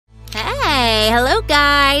hello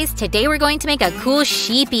guys! Today we're going to make a cool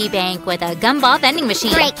sheepy bank with a gumball vending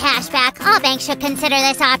machine. Great cashback. All banks should consider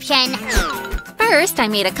this option. First, I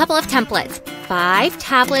made a couple of templates. 5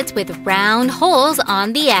 tablets with round holes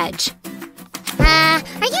on the edge. Are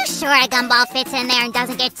you sure a gumball fits in there and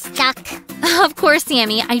doesn't get stuck? Of course,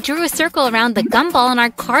 Sammy. I drew a circle around the gumball on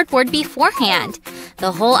our cardboard beforehand.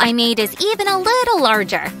 The hole I made is even a little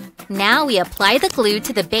larger. Now we apply the glue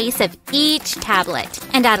to the base of each tablet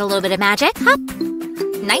and add a little bit of magic. Hop!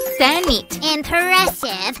 Nice and neat.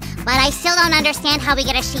 Impressive. But I still don't understand how we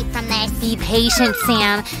get a sheep from this. Be patient,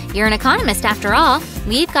 Sam. You're an economist after all.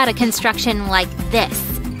 We've got a construction like this.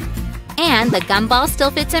 And the gumball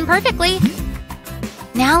still fits in perfectly.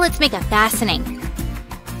 Now let's make a fastening.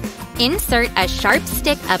 Insert a sharp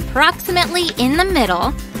stick approximately in the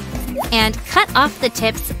middle and cut off the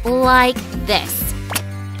tips like this.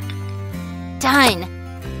 Done!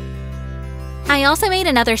 I also made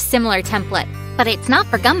another similar template, but it's not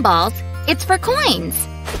for gumballs, it's for coins.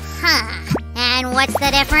 Huh. And what's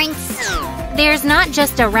the difference? There's not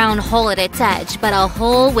just a round hole at its edge, but a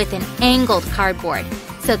hole with an angled cardboard.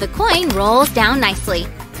 So the coin rolls down nicely.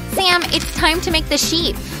 Sam, it's time to make the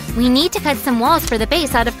sheep. We need to cut some walls for the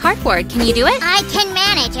base out of cardboard. Can you do it? I can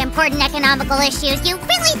manage important economical issues. You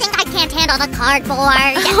really think I can't handle the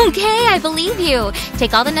cardboard? Okay, I believe you.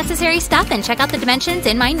 Take all the necessary stuff and check out the dimensions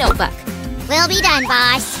in my notebook. We'll be done,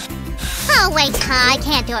 boss. Oh, wait, I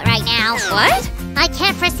can't do it right now. What? I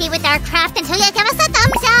can't proceed with our craft until you give us a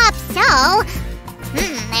thumbs up. So,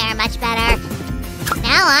 there, much better.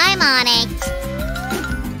 Now I'm on it.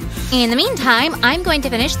 In the meantime, I'm going to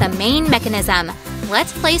finish the main mechanism.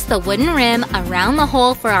 Let's place the wooden rim around the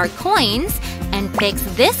hole for our coins and fix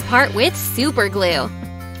this part with super glue.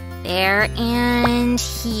 There and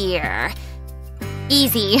here.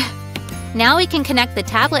 Easy. Now we can connect the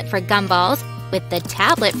tablet for gumballs with the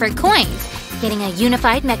tablet for coins, getting a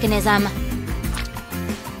unified mechanism.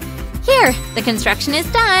 Here, the construction is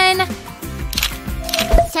done.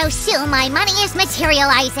 So soon my money is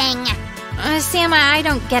materializing. Sam, I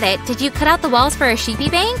don't get it. Did you cut out the walls for a sheepy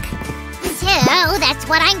bank? So, that's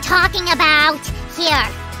what I'm talking about.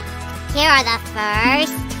 Here are the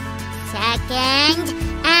first, second,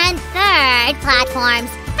 and third platforms.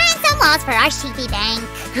 And some walls for our sheepy bank.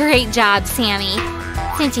 Great job, Sammy.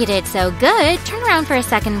 Since you did so good, turn around for a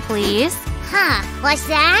second, please. Huh, what's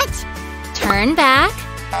that? Turn back.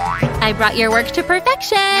 I brought your work to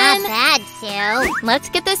perfection. Not bad, Sue. Let's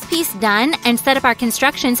get this piece done and set up our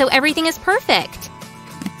construction so everything is perfect.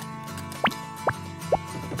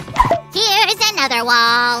 Here's another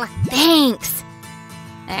wall. Thanks.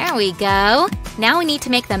 There we go. Now we need to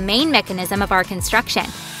make the main mechanism of our construction.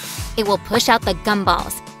 It will push out the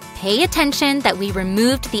gumballs. Pay attention that we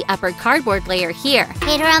removed the upper cardboard layer here.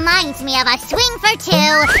 It reminds me of a swing for 2.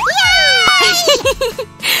 Yay!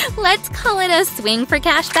 Let's call it a swing for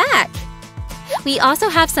cash back. We also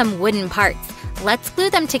have some wooden parts. Let's glue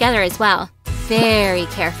them together as well, very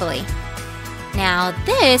carefully. Now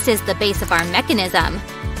this is the base of our mechanism.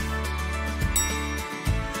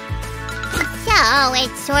 So,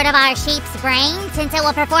 it's sort of our sheep's brain, since it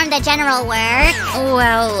will perform the general work?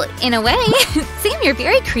 Well, in a way. Sam, you're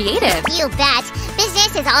very creative. You bet.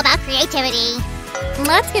 Business is all about creativity.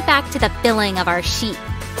 Let's get back to the filling of our sheep.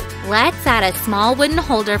 Let's add a small wooden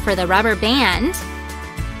holder for the rubber band.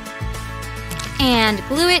 And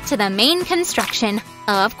glue it to the main construction,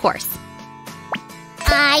 of course.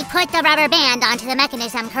 I put the rubber band onto the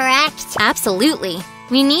mechanism, correct? Absolutely.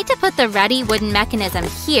 We need to put the ready wooden mechanism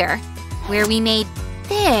here, where we made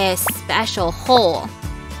this special hole.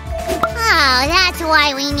 Oh, that's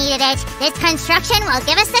why we needed it. This construction will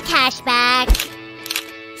give us the cash back.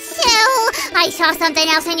 So, I saw something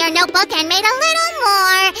else in your notebook and made a little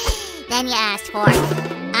more than you asked for.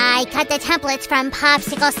 I cut the templates from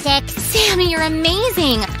popsicle sticks. Sammy, you're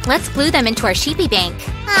amazing! Let's glue them into our sheepy bank.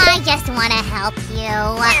 I just want to help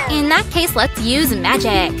you. In that case, let's use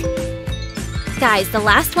magic. Guys, the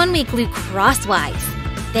last one we glue crosswise.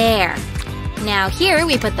 There. Now here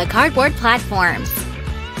we put the cardboard platforms.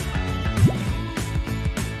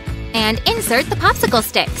 And insert the popsicle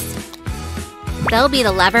sticks. They'll be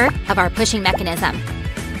the lever of our pushing mechanism.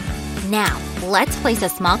 Now, let's place a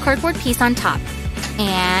small cardboard piece on top.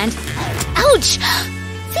 And… ouch!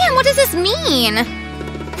 Sam, what does this mean?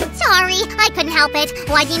 Sorry, I couldn't help it.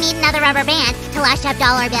 Why do you need another rubber band? To lash up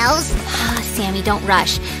dollar bills? Sammy, don't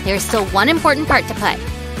rush. There's still one important part to put.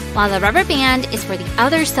 While the rubber band is for the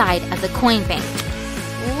other side of the coin bank.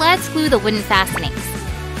 Let's glue the wooden fastenings.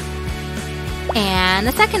 And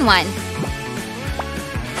the second one.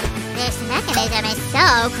 This mechanism is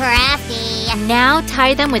so crafty. Now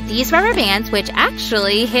tie them with these rubber bands, which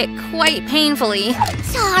actually hit quite painfully.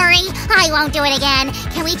 Sorry, I won't do it again.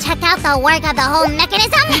 Can we check out the work of the whole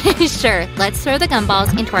mechanism? Sure, let's throw the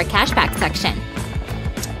gumballs into our cashback section.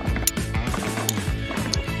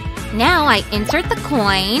 Now I insert the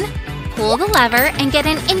coin, pull the lever, and get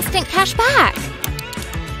an instant cash back.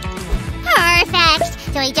 Perfect!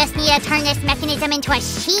 So we just need to turn this mechanism into a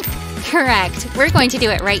sheep? Correct. We're going to do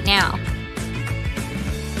it right now.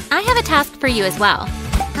 I have a task for you as well.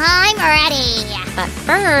 I'm ready. But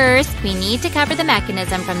first, we need to cover the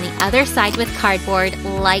mechanism from the other side with cardboard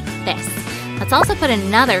like this. Let's also put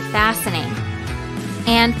another fastening.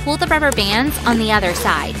 And pull the rubber bands on the other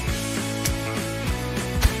side.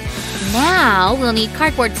 Now we'll need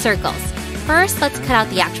cardboard circles. First, let's cut out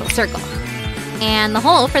the actual circle. And the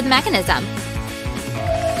hole for the mechanism.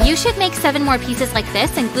 You should make 7 more pieces like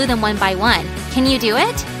this and glue them one by one. Can you do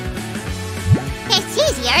it? It's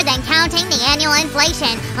easier than counting the annual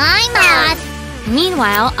inflation. I'm off.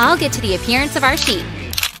 Meanwhile, I'll get to the appearance of our sheep.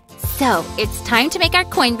 So, it's time to make our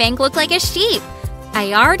coin bank look like a sheep.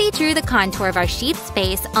 I already drew the contour of our sheep's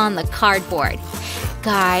face on the cardboard.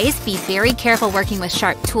 Guys, be very careful working with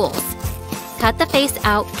sharp tools. Cut the face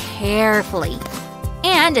out carefully.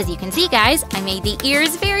 And as you can see, guys, I made the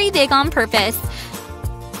ears very big on purpose.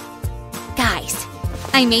 Guys,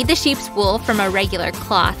 I made the sheep's wool from a regular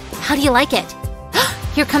cloth. How do you like it?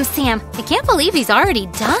 Here comes Sam. I can't believe he's already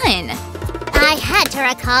done. I had to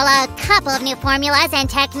recall a couple of new formulas and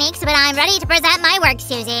techniques, but I'm ready to present my work,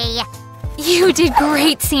 Susie. You did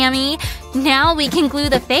great, Sammy. Now we can glue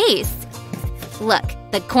the face. Look,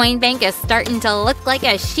 the coin bank is starting to look like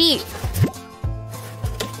a sheep.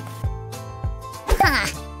 Huh.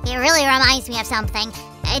 It really reminds me of something.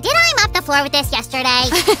 Did I mop the floor with this yesterday?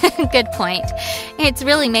 Good point. It's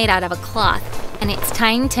really made out of a cloth, and it's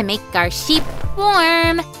time to make our sheep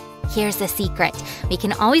warm. Here's the secret. We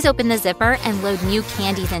can always open the zipper and load new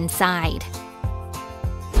candies inside.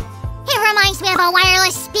 It reminds me of a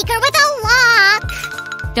wireless speaker with a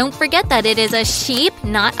lock. Don't forget that it is a sheep,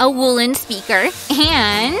 not a woolen speaker.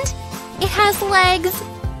 And it has legs.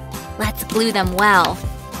 Let's glue them well.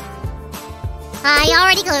 I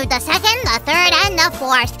already glued the second, the third, and the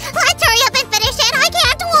fourth. Let's hurry up and finish it. I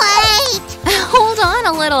can't wait. Hold on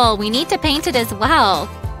a little. We need to paint it as well.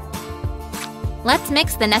 Let's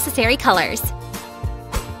mix the necessary colors.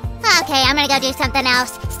 Okay, I'm gonna go do something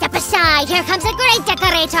else. Step aside. Here comes a great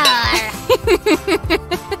decorator.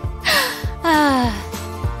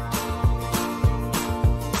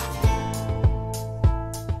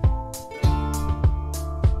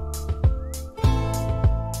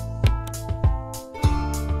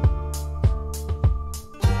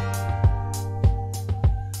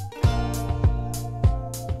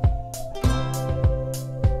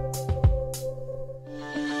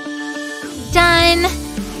 Done!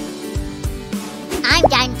 I'm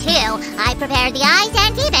done too. I prepared the eyes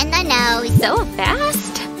and even the nose. So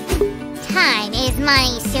fast? Time is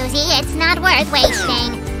money, Susie. It's not worth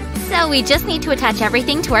wasting. So we just need to attach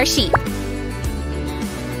everything to our sheep.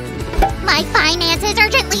 My finances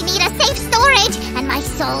urgently need a safe storage, and my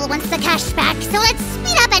soul wants the cash back, so let's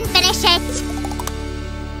speed up and finish it.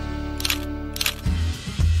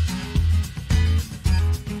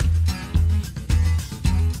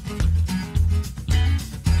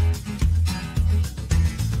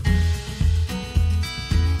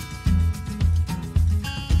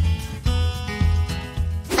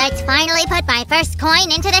 Let's finally put my first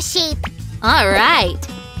coin into the sheep. All right.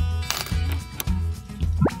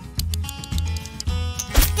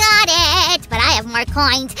 Got it! But I have more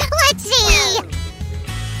coins. Let's see!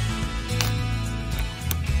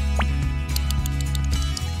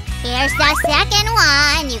 Here's the second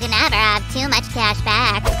one. You can never have too much cash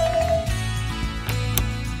back.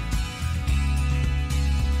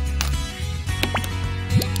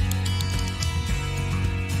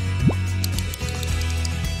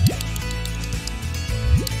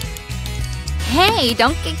 Hey,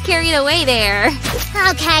 don't get carried away there.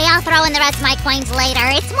 Okay, I'll throw in the rest of my coins later.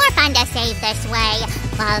 It's more fun to save this way.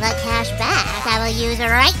 While the cash back I will use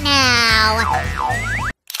right now.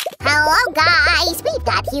 Hello, guys. We've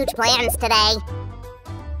got huge plans today.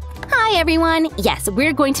 Hi, everyone. Yes,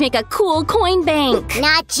 we're going to make a cool coin bank.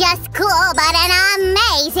 Not just cool, but an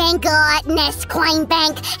amazing goodness coin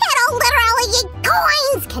bank. It'll literally eat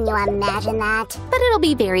coins. Can you imagine that? But it'll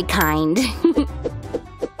be very kind.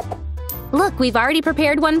 Look, we've already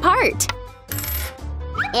prepared one part.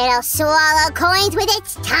 It'll swallow coins with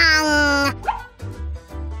its tongue.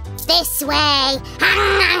 This way.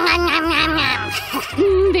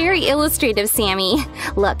 Very illustrative, Sammy.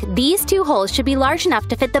 Look, these 2 holes should be large enough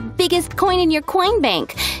to fit the biggest coin in your coin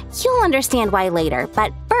bank. You'll understand why later,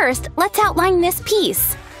 but first, let's outline this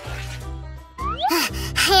piece.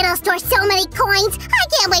 It'll store so many coins, I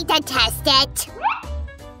can't wait to test it.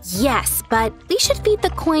 Yes, but we should feed the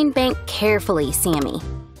coin bank carefully, Sammy.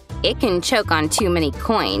 It can choke on too many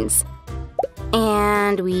coins.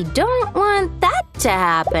 And we don't want that to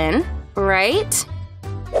happen, right?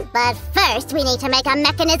 But first, we need to make a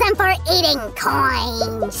mechanism for eating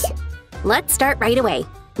coins. Let's start right away.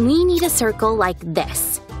 We need a circle like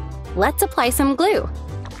this. Let's apply some glue.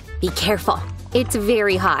 Be careful, it's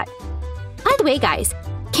very hot. By the way, guys,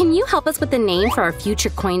 can you help us with the name for our future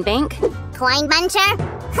coin bank? Coin buncher?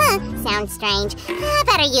 Sounds strange.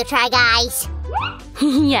 Better you try, guys.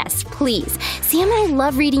 Yes, please. Sam and I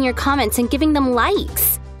love reading your comments and giving them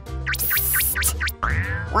likes.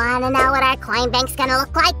 Wanna know what our coin bank's gonna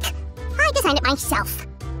look like? I designed it myself.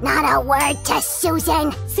 Not a word to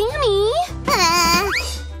Susan. Sammy!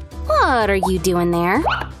 What are you doing there?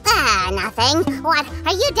 Nothing. What,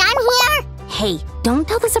 are you done here? Hey, don't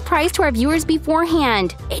tell the surprise to our viewers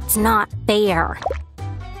beforehand. It's not fair.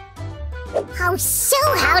 Oh, Sue,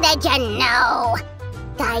 how did you know?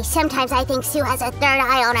 Guys, sometimes I think Sue has a third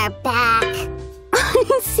eye on her back.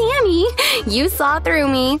 Sammy, you saw through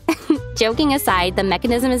me. Joking aside, the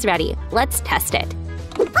mechanism is ready. Let's test it.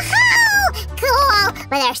 Woohoo! Cool!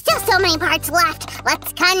 But there's still so many parts left.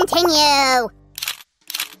 Let's continue.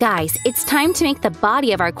 Guys, it's time to make the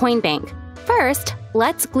body of our coin bank. First,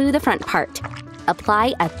 let's glue the front part.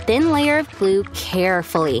 Apply a thin layer of glue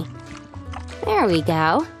carefully. There we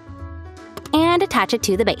go. And attach it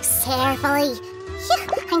to the base. Carefully.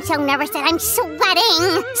 I'm so nervous that I'm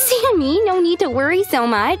sweating. Sammy, no need to worry so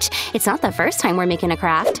much. It's not the first time we're making a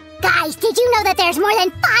craft. Guys, did you know that there's more than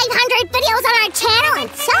 500 videos on our channel?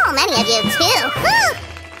 And so many of you, too.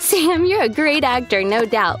 Sam, you're a great actor, no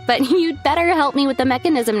doubt, but you'd better help me with the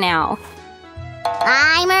mechanism now.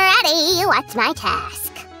 I'm ready. What's my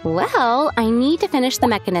task? Well, I need to finish the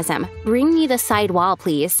mechanism. Bring me the side wall,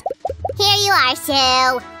 please. Here you are,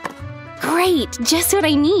 Sue. Great, just what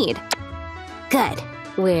I need. Good,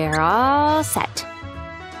 we're all set.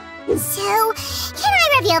 Sue, can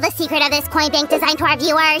I reveal the secret of this coin bank design to our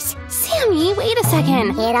viewers? Sammy, wait a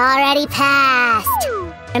second. It already passed.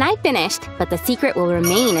 And I finished, but the secret will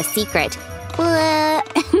remain a secret.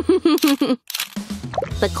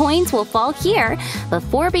 The coins will fall here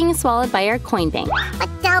before being swallowed by our coin bank. But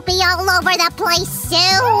they'll be all over the place,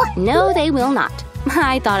 Sue. No, they will not.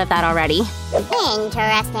 I thought of that already.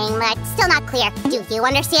 Interesting, but still not clear. Do you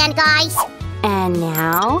understand, guys? And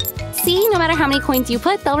now, see, no matter how many coins you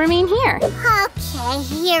put, they'll remain here. Okay,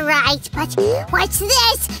 you're right, but what's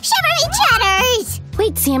this? Shivery cheddars!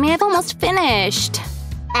 Wait, Sammy, I've almost finished.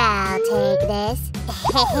 I'll take this.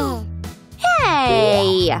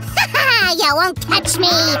 Hey! You won't catch me!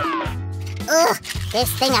 Ugh,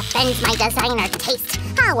 this thing offends my designer taste.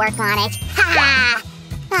 I'll work on it. Ha!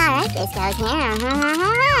 Alright, this goes here.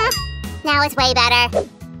 Now it's way better.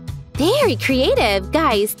 Very creative.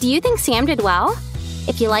 Guys, do you think Sam did well?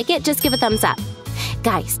 If you like it, just give a thumbs up.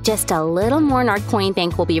 Guys, just a little more and our coin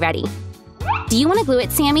bank will be ready. Do you want to glue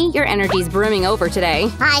it, Sammy? Your energy's brimming over today.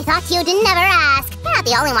 I thought you'd never ask. You're not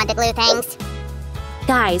the only one to glue things.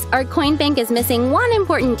 Guys, our coin bank is missing one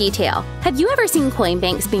important detail. Have you ever seen coin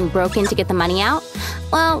banks being broken to get the money out?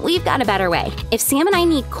 Well, we've got a better way. If Sam and I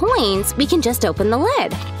need coins, we can just open the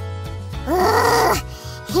lid. Ugh.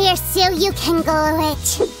 Here, Sue, you can glue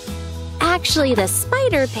it. Actually, the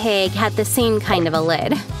spider pig had the same kind of a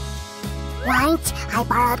lid. Right? I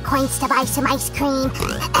borrowed coins to buy some ice cream.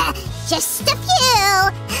 Just a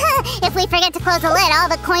few. If we forget to close the lid, all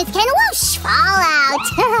the coins can whoosh fall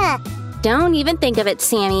out. Don't even think of it,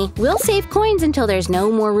 Sammy. We'll save coins until there's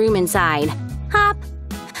no more room inside. Hop!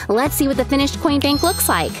 Let's see what the finished coin bank looks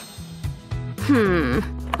like.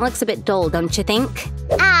 Looks a bit dull, don't you think?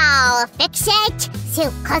 I'll fix it.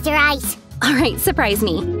 Sue, close your eyes. All right, surprise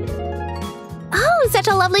me. Oh, such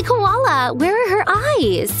a lovely koala. Where are her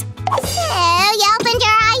eyes? Sue, you opened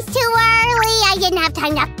your eyes too early. I didn't have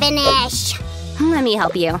time to finish. Let me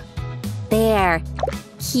help you. There.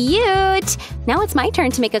 Cute! Now it's my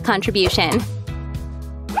turn to make a contribution.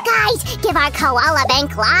 Guys, give our koala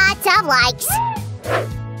bank lots of likes.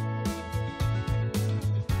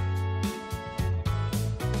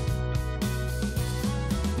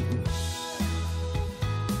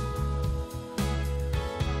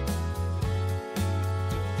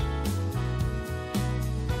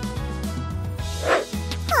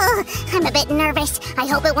 I'm a bit nervous. I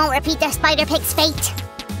hope it won't repeat the spider pig's fate.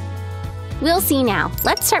 We'll see now.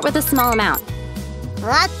 Let's start with a small amount.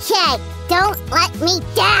 Okay, don't let me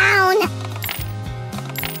down.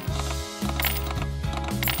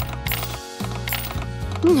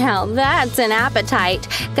 Now that's an appetite.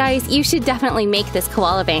 Guys, you should definitely make this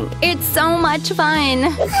koala bank. It's so much fun.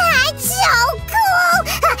 That's so cool!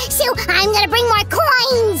 So I'm gonna bring more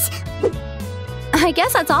coins! I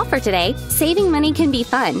guess that's all for today. Saving money can be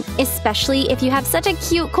fun, especially if you have such a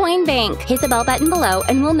cute coin bank. Hit the bell button below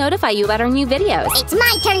and we'll notify you about our new videos. It's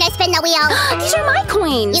my turn to spin the wheel! These are my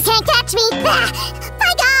coins! You can't catch me!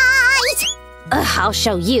 Bye, guys! I'll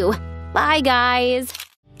show you. Bye, guys.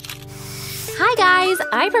 Hi, guys.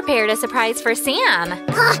 I prepared a surprise for Sam.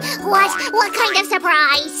 What kind of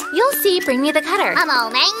surprise? You'll see. Bring me the cutter. A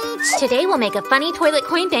moment. Today we'll make a funny toilet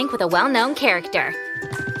coin bank with a well-known character.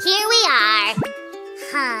 Here we are.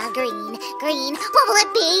 Green. What will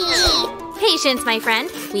it be? Patience, my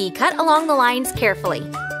friend. We cut along the lines carefully.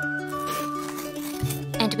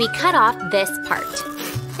 And we cut off this part.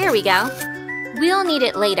 There we go. We'll need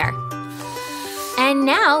it later. And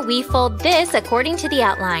now we fold this according to the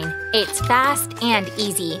outline. It's fast and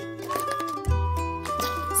easy.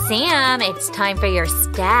 Sam, it's time for your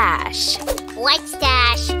stash. What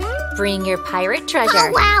stash? Bring your pirate treasure.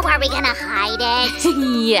 Oh, wow. Are we gonna hide it?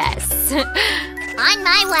 Yes. On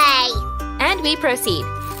my way. And we proceed.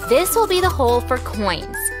 This will be the hole for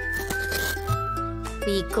coins.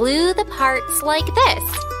 We glue the parts like this.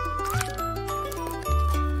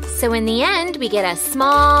 So in the end, we get a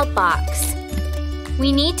small box.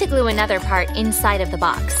 We need to glue another part inside of the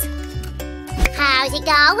box. How's it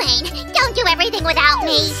going? Don't do everything without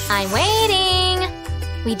me. I'm waiting.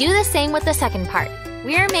 We do the same with the second part.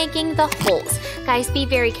 We're making the holes. Guys, be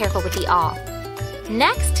very careful with the awl.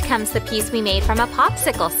 Next comes the piece we made from a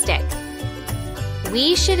popsicle stick.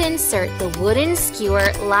 We should insert the wooden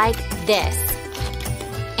skewer like this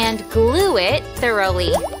and glue it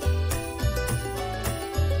thoroughly.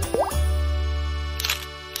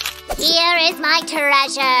 Here is my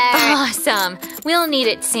treasure. Awesome! We'll need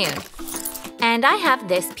it soon. And I have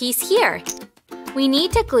this piece here. We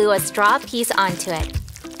need to glue a straw piece onto it.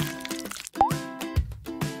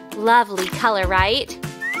 Lovely color, right?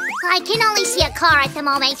 I can only see a car at the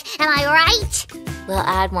moment. Am I right? We'll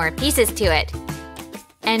add more pieces to it.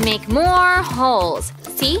 And make more holes.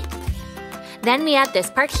 See? Then we add this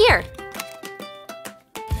part here.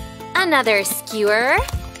 Another skewer.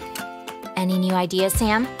 Any new ideas,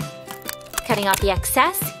 Sam? Cutting off the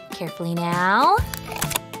excess. Carefully now.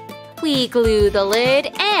 We glue the lid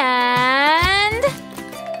and…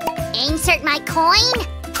 Insert my coin?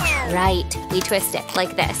 Right. We twist it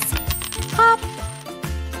like this. Hop.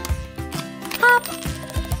 Hop.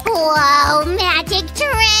 Whoa, magic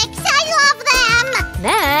tricks! I love them!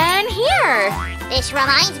 Then here. This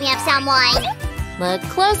reminds me of someone. Look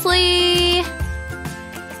closely.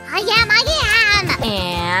 I am!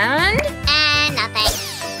 And nothing.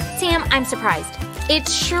 Sam, I'm surprised.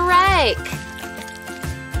 It's Shrek.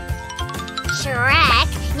 Shrek?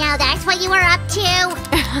 Now that's what you were up to?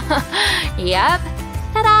 Yep.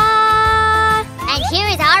 Ta-da! And here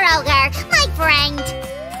is our ogre, my friend.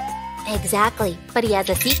 Exactly, but he has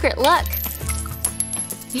a secret look.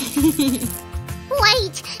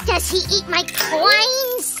 Wait, does he eat my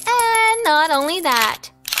coins? And not only that.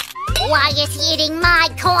 Why is he eating my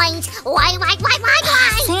coins? Why?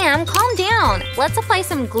 Sam, calm down. Let's apply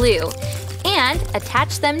some glue and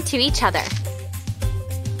attach them to each other.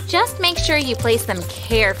 Just make sure you place them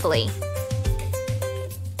carefully.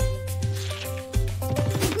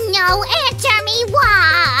 No, answer me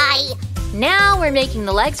why! Now we're making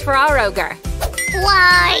the legs for our ogre.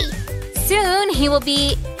 Why? Soon he will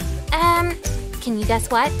be… can you guess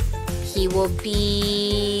what? He will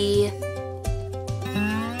be…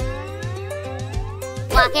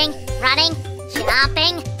 Walking, running,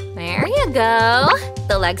 jumping. There you go.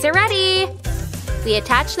 The legs are ready. We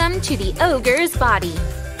attach them to the ogre's body.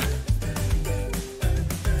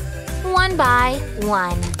 One by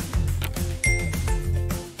one.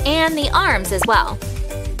 And the arms as well.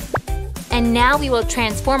 And now we will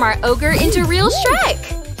transform our ogre into real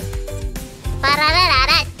Shrek.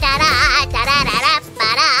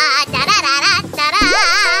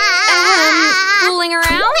 Fooling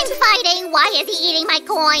around? I'm fighting. Why is he eating my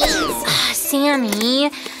coins?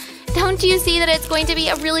 Sammy, don't you see that it's going to be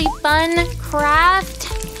a really fun craft?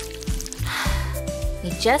 We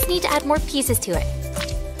just need to add more pieces to it.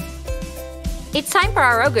 It's time for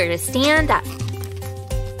our ogre to stand up.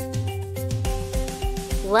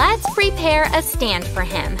 Let's prepare a stand for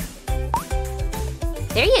him.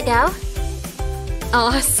 There you go.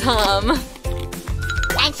 Awesome.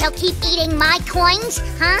 And so keep eating my coins?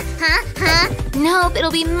 Huh? Nope,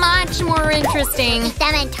 it'll be much more interesting. Eat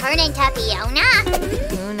them and turn into Fiona?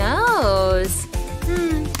 Who knows?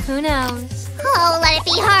 Who knows? Oh, let it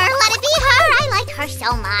be her. Let it be her. I like her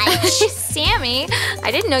so much. Sammy,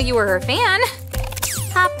 I didn't know you were her fan.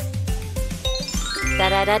 Hop.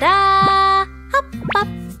 Da-da-da-da. Hop, hop,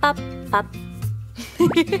 hop, hop.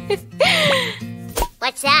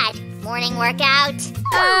 What's that? Morning workout?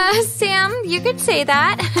 Sam, you could say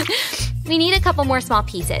that. We need a couple more small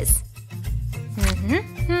pieces.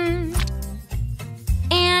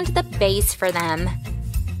 And the base for them.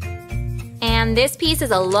 And this piece is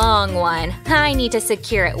a long one. I need to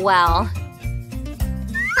secure it well.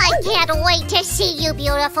 I can't wait to see you,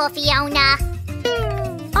 beautiful Fiona.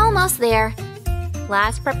 Almost there.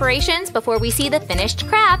 Last preparations before we see the finished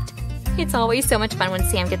craft. It's always so much fun when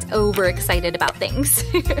Sam gets overexcited about things.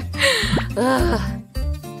 Ugh.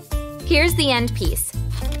 Here's the end piece.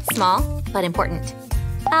 Small, but important.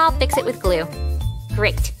 I'll fix it with glue.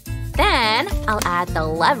 Great. Then I'll add the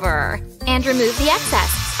lever and remove the excess.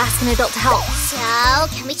 Ask an adult to help. So,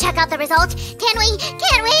 can we check out the result? Can we?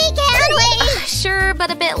 Sure, but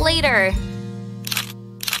a bit later.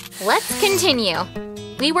 Let's continue.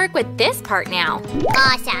 We work with this part now.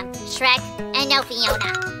 Awesome. Shrek and no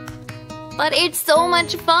Fiona. But it's so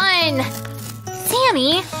much fun!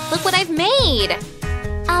 Sammy, look what I've made!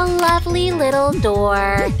 A lovely little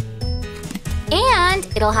door. And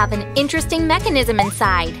it'll have an interesting mechanism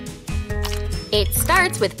inside. It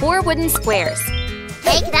starts with 4 wooden squares.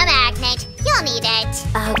 Take the magnet. You'll need it.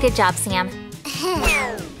 Oh, good job, Sam.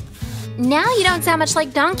 Now you don't sound much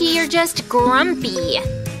like Donkey, you're just grumpy.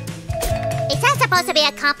 Is that supposed to be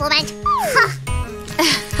a compliment?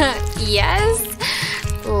 Yes?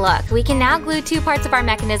 Look, we can now glue 2 parts of our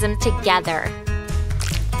mechanism together.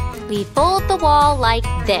 We fold the wall like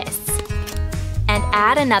this. And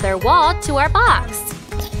add another wall to our box.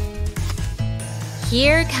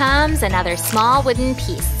 Here comes another small wooden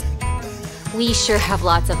piece. We sure have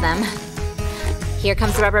lots of them. Here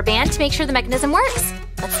comes the rubber band to make sure the mechanism works.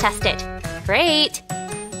 Let's test it. Great!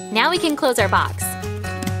 Now we can close our box.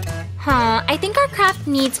 I think our craft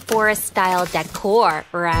needs forest-style decor,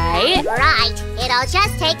 right? Right. It'll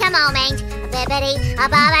just take a moment.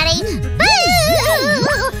 Bibbidi-a-bobbidi. Boo!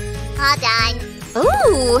 All done.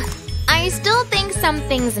 Ooh! I still think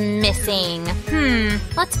something's missing.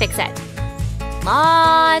 Let's fix it.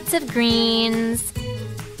 Lots of greens.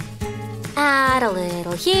 Add a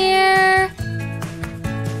little here.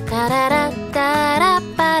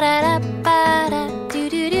 Da-da-da-da-da-ba-da-da-ba-da.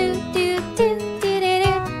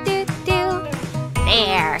 Do-do-do-do-do-do-do-do-do.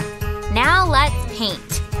 There. Now let's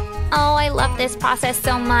paint. Oh, I love this process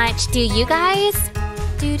so much. Do you guys?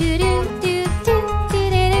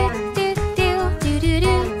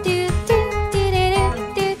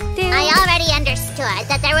 I already understood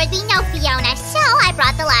that there would be no Fiona, so I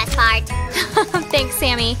brought the last part. Thanks,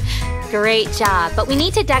 Sammy. Great job, but we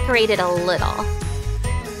need to decorate it a little.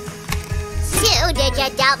 Sue, did you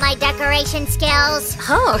doubt my decoration skills?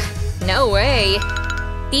 Oh, no way.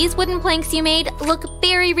 These wooden planks you made look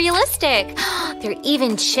very realistic. They're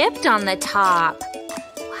even chipped on the top.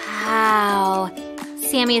 Wow.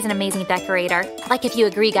 Sammy is an amazing decorator. Like if you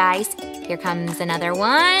agree, guys. Here comes another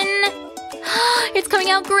one. It's coming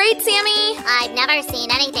out great, Sammy! I've never seen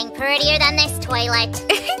anything prettier than this toilet.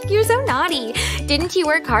 You're so naughty. Didn't you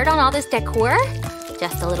work hard on all this decor?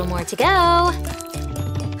 Just a little more to go.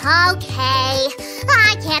 Okay.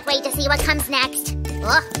 I can't wait to see what comes next.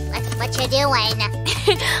 Oh, what you doing?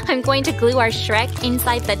 I'm going to glue our Shrek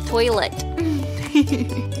inside the toilet.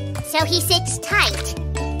 So he sits tight.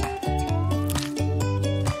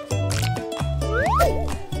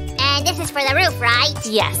 And this is for the roof, right?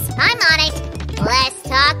 Yes. I'm on it. Let's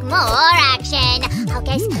talk more action.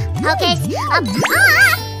 Hocus, hocus,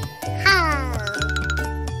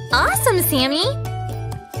 Awesome, Sammy.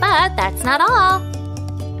 But that's not all.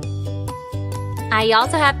 I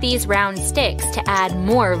also have these round sticks to add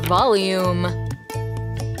more volume.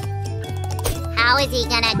 How is he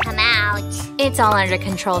gonna come out? It's all under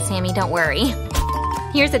control, Sammy, don't worry.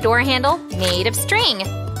 Here's a door handle made of string.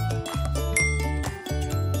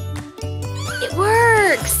 It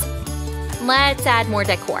works! Let's add more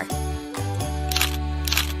decor.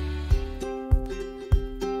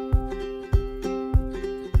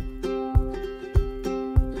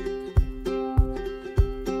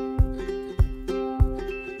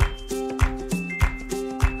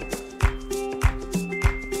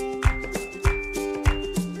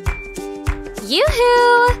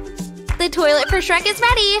 Yoo-hoo! The toilet for Shrek is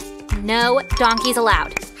ready. No donkeys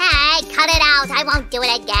allowed. Hey, cut it out. I won't do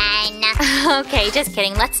it again. Okay, just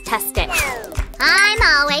kidding. Let's test it. I'm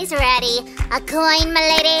always ready. A coin,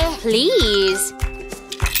 milady? Please.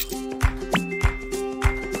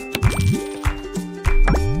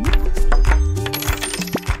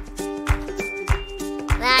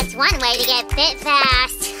 That's one one way to get fit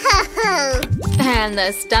fast. And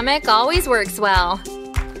the stomach always works well.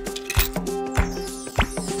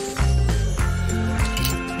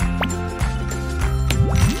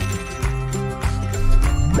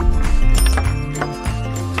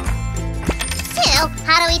 So,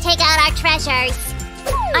 how do we take out our treasures?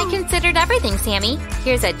 I considered everything, Sammy.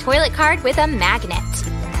 Here's a toilet card with a magnet.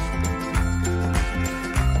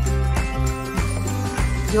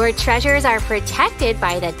 Your treasures are protected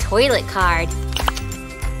by the toilet card.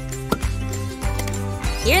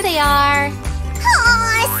 Here they are.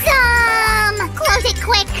 Awesome! Close it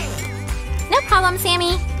quick. No problem,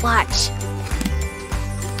 Sammy. Watch.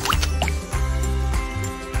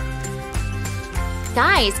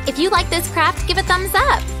 Guys, if you like this craft, give a thumbs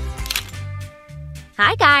up.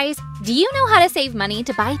 Hi, guys. Do you know how to save money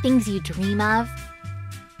to buy things you dream of?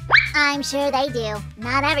 I'm sure they do.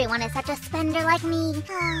 Not everyone is such a spender like me.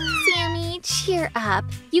 Sammy, cheer up.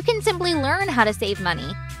 You can simply learn how to save money.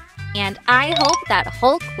 And I hope that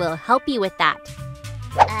Hulk will help you with that.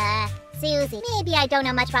 Susie, maybe I don't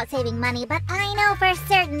know much about saving money, but I know for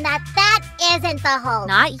certain that that isn't the Hulk.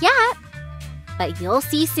 Not yet, but you'll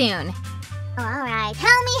see soon. Alright,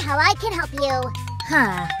 tell me how I can help you.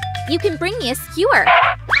 Huh. You can bring me a skewer.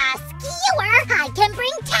 A skewer? I can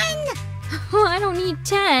bring 10! I don't need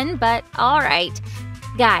 10, but alright.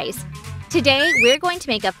 Guys, today we're going to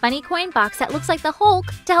make a funny coin box that looks like the Hulk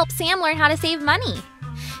to help Sam learn how to save money.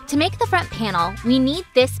 To make the front panel, we need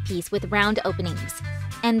this piece with round openings.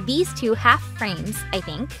 And these two half frames, I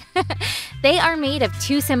think. They are made of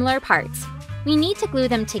two similar parts. We need to glue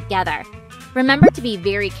them together. Remember to be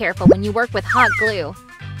very careful when you work with hot glue.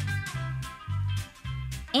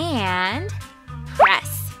 And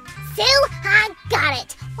press. Sue, I got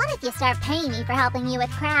it! What if you start paying me for helping you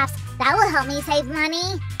with crafts? That will help me save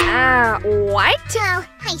money. What? Oh,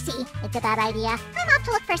 I see. It's a bad idea. I'm off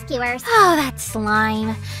to look for skewers. Oh, that's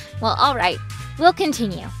slime. Well, alright. We'll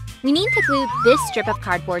continue. We need to glue this strip of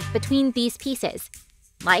cardboard between these pieces.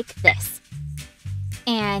 Like this.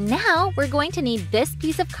 And now we're going to need this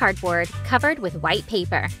piece of cardboard covered with white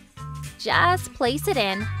paper. Just place it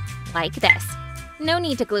in like this. No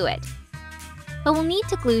need to glue it. But we'll need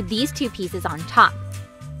to glue these two pieces on top.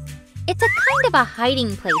 It's a kind of a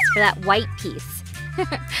hiding place for that white piece.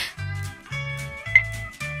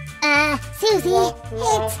 Susie,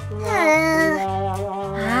 it's,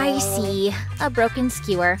 I see. A broken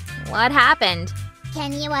skewer. What happened?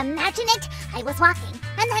 Can you imagine it? I was walking,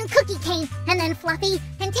 and then Cookie came, and then Fluffy,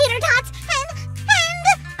 and Tater Tots, and…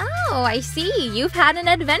 Oh, I see. You've had an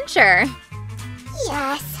adventure.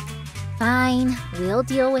 Yes. Fine. We'll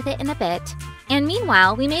deal with it in a bit. And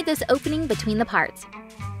meanwhile, we made this opening between the parts.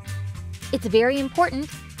 It's very important,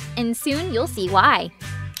 and soon you'll see why.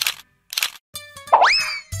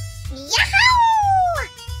 Yahoo!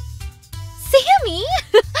 Sammy!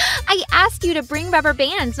 I asked you to bring rubber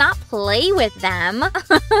bands, not play with them.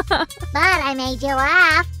 But I made you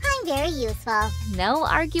laugh. I'm very useful. No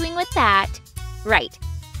arguing with that. Right.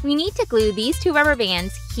 We need to glue these two rubber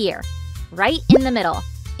bands here, right in the middle,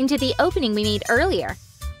 into the opening we made earlier.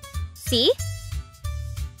 See?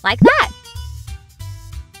 Like that.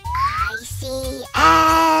 I see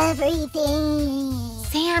everything.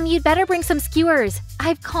 Sam, you'd better bring some skewers.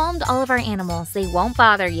 I've calmed all of our animals. They won't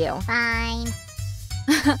bother you. Fine.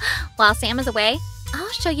 While Sam is away, I'll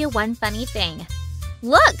show you one funny thing.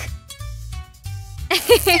 Look!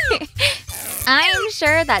 I'm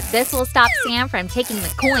sure that this will stop Sam from taking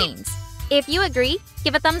the coins. If you agree,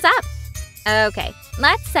 give a thumbs up. Okay,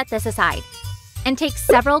 let's set this aside and take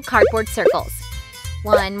several cardboard circles.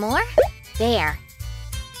 One more. There.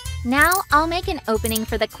 Now I'll make an opening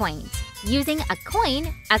for the coins, using a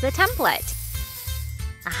coin as a template.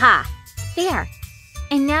 Aha! There.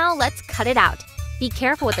 And now let's cut it out. Be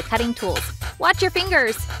careful with the cutting tools. Watch your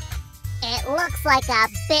fingers. It looks like a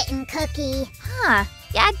bitten cookie. Huh,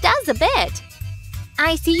 yeah, it does a bit.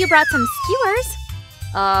 I see you brought some skewers.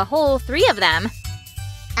 A whole 3 of them.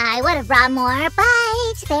 I would have brought more,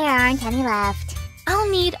 but there aren't any left. I'll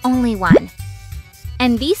need only 1.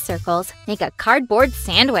 And these circles make a cardboard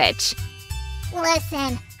sandwich.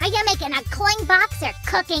 Listen, are you making a coin box or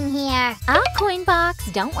cooking here? A coin box,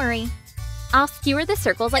 don't worry. I'll skewer the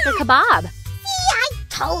circles like a kebab. See, I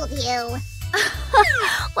told you.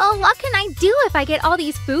 Well, what can I do if I get all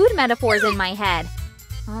these food metaphors in my head?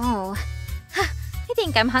 Oh, I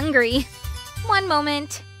think I'm hungry. One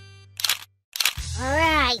moment. All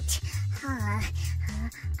right. Aha!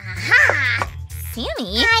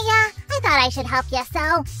 Sammy? I thought I should help you,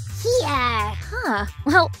 so here. Huh.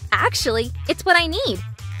 Well, actually, it's what I need.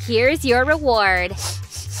 Here's your reward.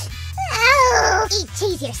 Oh, eat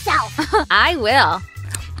cheese yourself. I will.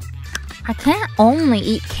 I can't only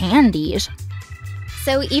eat candies.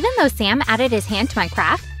 So even though Sam added his hand to my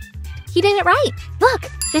craft, he did it right. Look,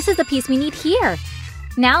 this is the piece we need here.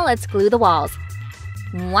 Now let's glue the walls.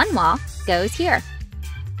 One wall goes here.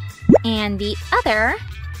 And the other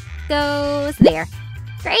goes there.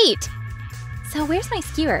 Great! So where's my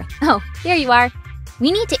skewer? Oh, there you are.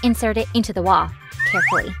 We need to insert it into the wall,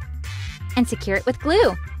 carefully, and secure it with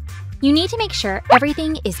glue. You need to make sure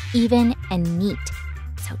everything is even and neat,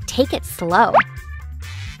 so take it slow.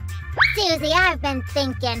 Susie, I've been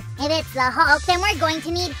thinking. If it's the Hulk, then we're going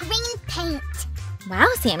to need green paint. Wow,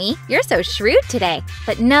 Sammy, you're so shrewd today.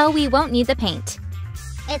 But no, we won't need the paint.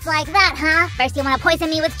 It's like that, huh? First you want to poison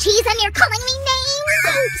me with cheese and you're calling me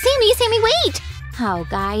names? Sammy, wait! Oh,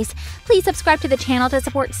 guys, please subscribe to the channel to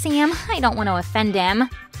support Sam. I don't want to offend him.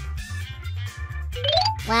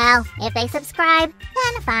 Well, if they subscribe,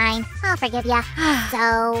 then fine. I'll forgive ya.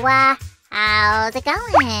 So, how's it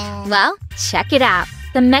going? Well, check it out.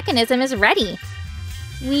 The mechanism is ready.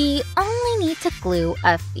 We only need to glue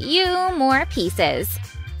a few more pieces.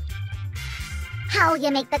 How'll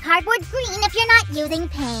you make the cardboard green if you're not using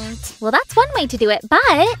paint? Well, that's one way to do it,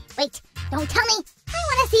 but… Wait, don't tell me. I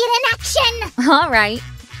want to see it in action. All right,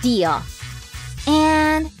 deal.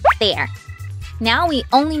 And there. Now we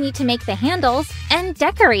only need to make the handles and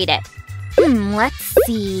decorate it. Let's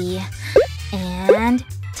see. And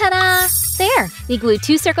ta-da! There, we glue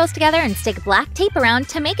 2 circles together and stick black tape around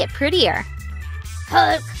to make it prettier.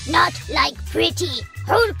 Hulk, not like pretty.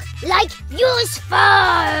 Hulk, like useful.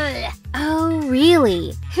 Oh,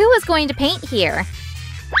 really? Who was going to paint here?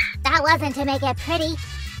 That wasn't to make it pretty.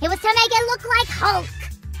 It was to make it look like Hulk.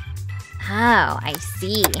 Oh, I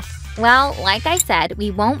see. Well, like I said, we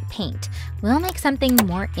won't paint. We'll make something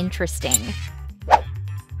more interesting.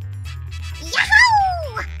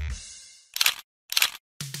 Yahoo!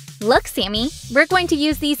 Look, Sammy, we're going to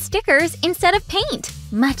use these stickers instead of paint.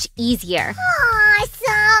 Much easier.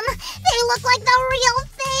 Awesome! They look like the real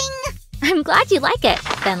thing! I'm glad you like it.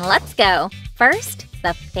 Then let's go. First,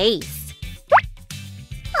 the face.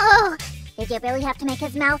 Oh, did you really have to make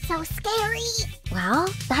his mouth so scary? Well,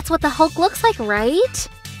 that's what the Hulk looks like, right?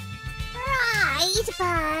 Right,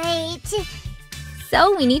 but…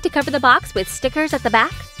 So we need to cover the box with stickers at the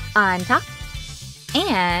back, on top,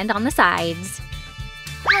 and on the sides.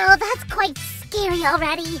 Oh, that's quite scary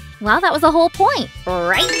already. Well, that was the whole point,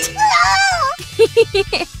 right? Oh!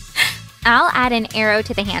 I'll add an arrow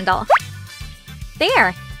to the handle.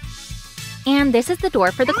 There. And this is the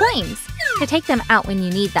door for the coins, to take them out when you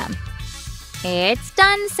need them. It's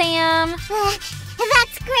done, Sam.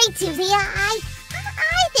 That's great, Susie. I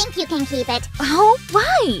think you can keep it. Oh,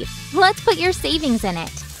 why? Let's put your savings in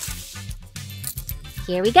it.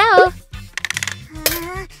 Here we go.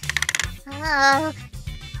 Oh.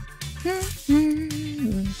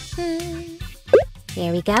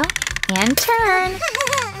 There we go. And turn.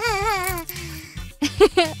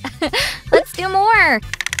 Let's do more.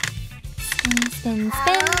 Spin, spin,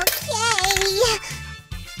 spin. Okay.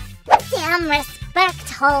 Sam, respect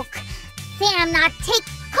Hulk. Sam, not take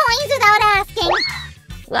coins without asking.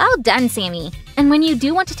 Well done, Sammy. And when you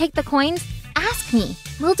do want to take the coins, ask me.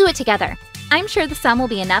 We'll do it together. I'm sure the sum will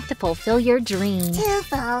be enough to fulfill your dream. To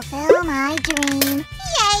fulfill my dream. Yay!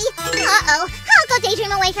 Uh-oh, I'll go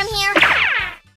daydream away from here.